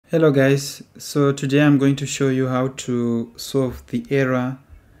Hello guys, so today I'm going to show you how to solve the error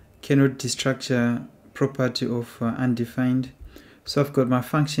cannot destructure property of undefined. So I've got my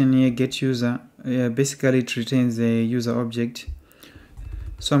function here, getUser. Basically it retains a user object.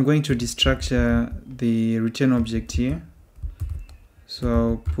 So I'm going to destructure the return object here. So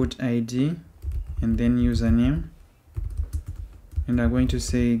I'll put ID and then username, and I'm going to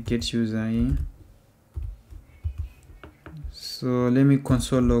say getUser here. So let me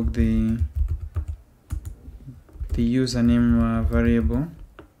console log the username variable.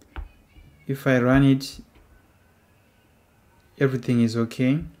 If I run it, everything is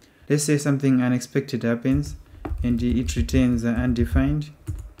okay. Let's say something unexpected happens and it retains undefined.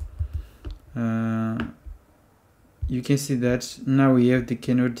 You can see that now we have the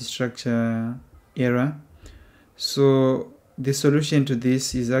cannot destructure error. So the solution to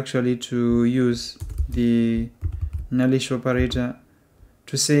this is actually to use the nullish operator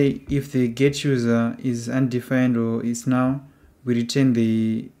to say if the getUser is undefined or is null, we return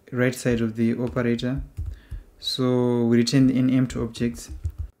the right side of the operator. So we return an empty object.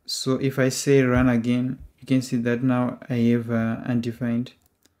 So if I say run again, you can see that now I have undefined.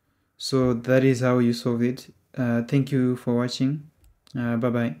 So that is how you solve it. Thank you for watching. Bye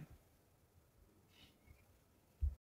bye.